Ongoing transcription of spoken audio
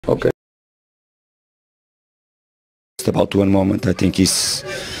Okay. Just about one moment, I think it's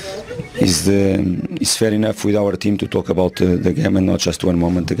fair enough with our team to talk about the game and not just one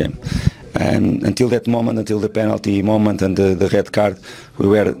moment the game. And until that moment, until the penalty moment and the red card, we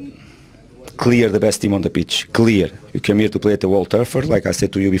were clear the best team on the pitch. Clear. You came here to play at the World Turfer, like I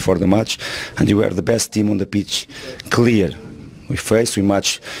said to you before the match, and you were the best team on the pitch. Clear. We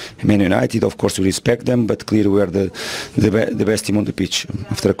match Man United, of course we respect them, but clearly we are the best team on the pitch.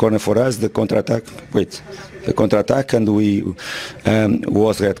 After a corner for us, the counter-attack, and we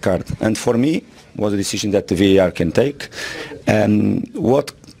was red card. And for me, was a decision that the VAR can take.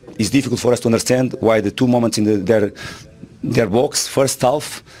 What is difficult for us to understand, why the two moments in their box, first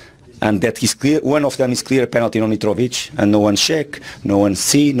half, and that is clear. One of them is clear penalty on Mitrovic, and no one check, no one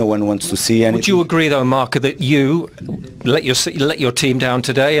see, no one wants to see anything. Would you agree, though, Marco, that you let your team down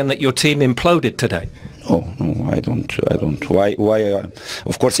today, and that your team imploded today? Oh no, I don't. Why?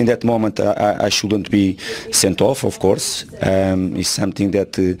 Of course, in that moment, I shouldn't be sent off. Of course, it's something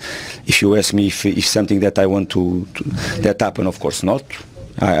that, if you ask me, if something that I want to that happen, of course not.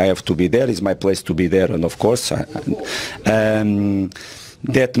 I have to be there. It's my place to be there, and of course.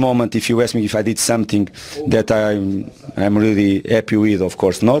 That moment, if you ask me if I did something that I'm really happy with, of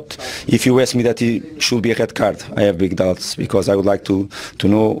course not. If you ask me that it should be a red card, I have big doubts, because I would like to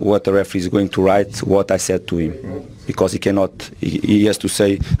know what the referee is going to write, what I said to him, because he has to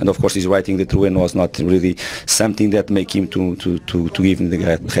say, and of course he's writing the truth, and was not really something that make him to give him the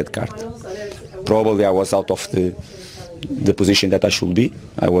red card. Probably I was out of the position that I should be.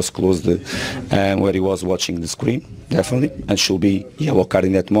 I was close where he was watching the screen, definitely, and should be yellow card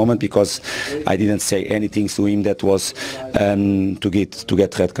in that moment, because I didn't say anything to him that was to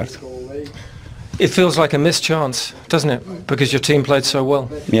get red card. It feels like a missed chance, doesn't it? Because your team played so well.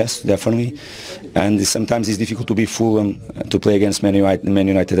 Yes, definitely. And sometimes it's difficult to be Fulham, to play against Man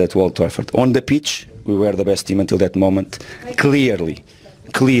United at World Trafford. On the pitch, we were the best team until that moment, clearly,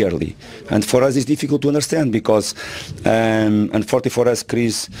 and for us it's difficult to understand, because unfortunately for us,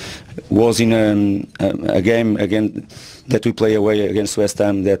 Chris was in a game again that we play away against West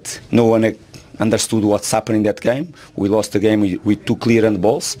Ham, that no one understood what's happening in that game. We lost the game with two clearance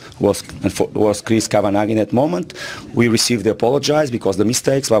balls. Was Chris Kavanagh in that moment. We received the apologize because the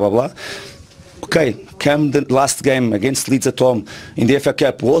mistakes, blah blah blah. Okay, come the last game against Leeds at home in the FA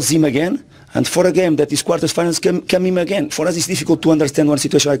Cup, was him again. And for a game that is quarterfinals, come him again. For us, it's difficult to understand one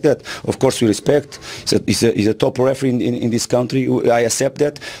situation like that. Of course, we respect. He's a top referee in this country. I accept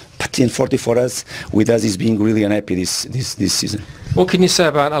that. But unfortunately for us, with us, he's being really unhappy this season. What can you say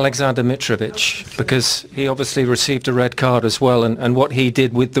about Alexander Mitrovic? Because he obviously received a red card as well, and what he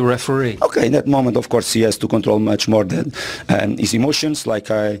did with the referee. Okay, in that moment, of course, he has to control much more than his emotions, like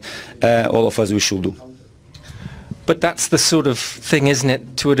all of us we should do. But that's the sort of thing, isn't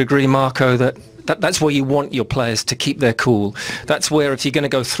it, to a degree, Marco, that's where you want your players to keep their cool. That's where, if you're going to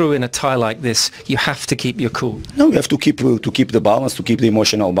go through in a tie like this, you have to keep your cool. No, you have to keep the balance, to keep the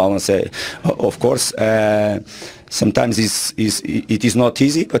emotional balance. Of course, sometimes it is not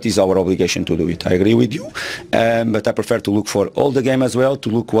easy, but it's our obligation to do it. I agree with you, but I prefer to look for all the game as well, to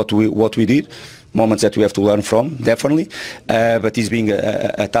look what we did. Moments that we have to learn from, definitely, but it's being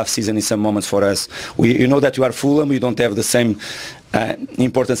a tough season in some moments for us. You know that you are Fulham, we don't have the same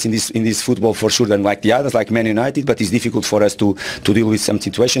importance in this football for sure than like the others, like Man United, but it's difficult for us to deal with some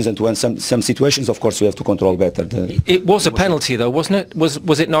situations, and to win some situations, of course, we have to control better. It was a penalty though, wasn't it?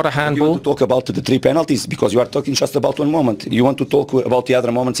 Was it not a handball? You want to talk about the three penalties, because you are talking just about one moment. You want to talk about the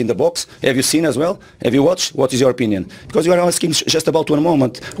other moments in the box? Have you seen as well? Have you watched? What is your opinion? Because you are asking just about one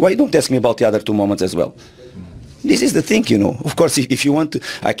moment. Why don't ask me about the other two moments as well? This is the thing, you know. Of course, if you want to,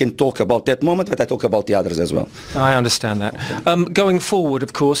 I can talk about that moment, but I talk about the others as well. I understand that. Going forward,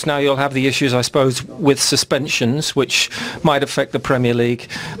 of course, now you'll have the issues, I suppose, with suspensions, which might affect the Premier League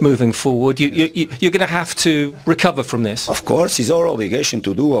moving forward. You're going to have to recover from this. Of course, it's our obligation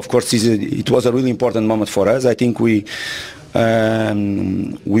to do. Of course, it was a really important moment for us. I think we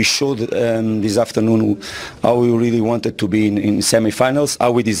showed this afternoon how we really wanted to be in semi-finals,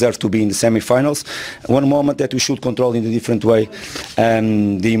 how we deserve to be in the semi-finals. One moment that we should control in a different way,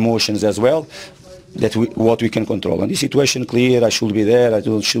 the emotions as well, what we can control. And this situation, clear, I should be there,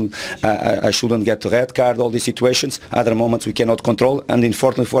 I shouldn't get the red card, all these situations. Other moments we cannot control, and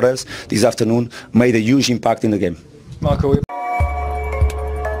unfortunately for us, this afternoon made a huge impact in the game. Marco.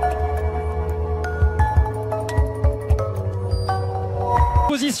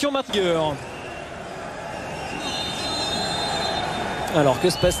 Position MRBEAR. Alors que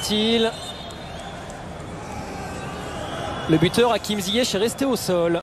se passe-t-il? Le buteur Hakim Ziyech est resté au sol.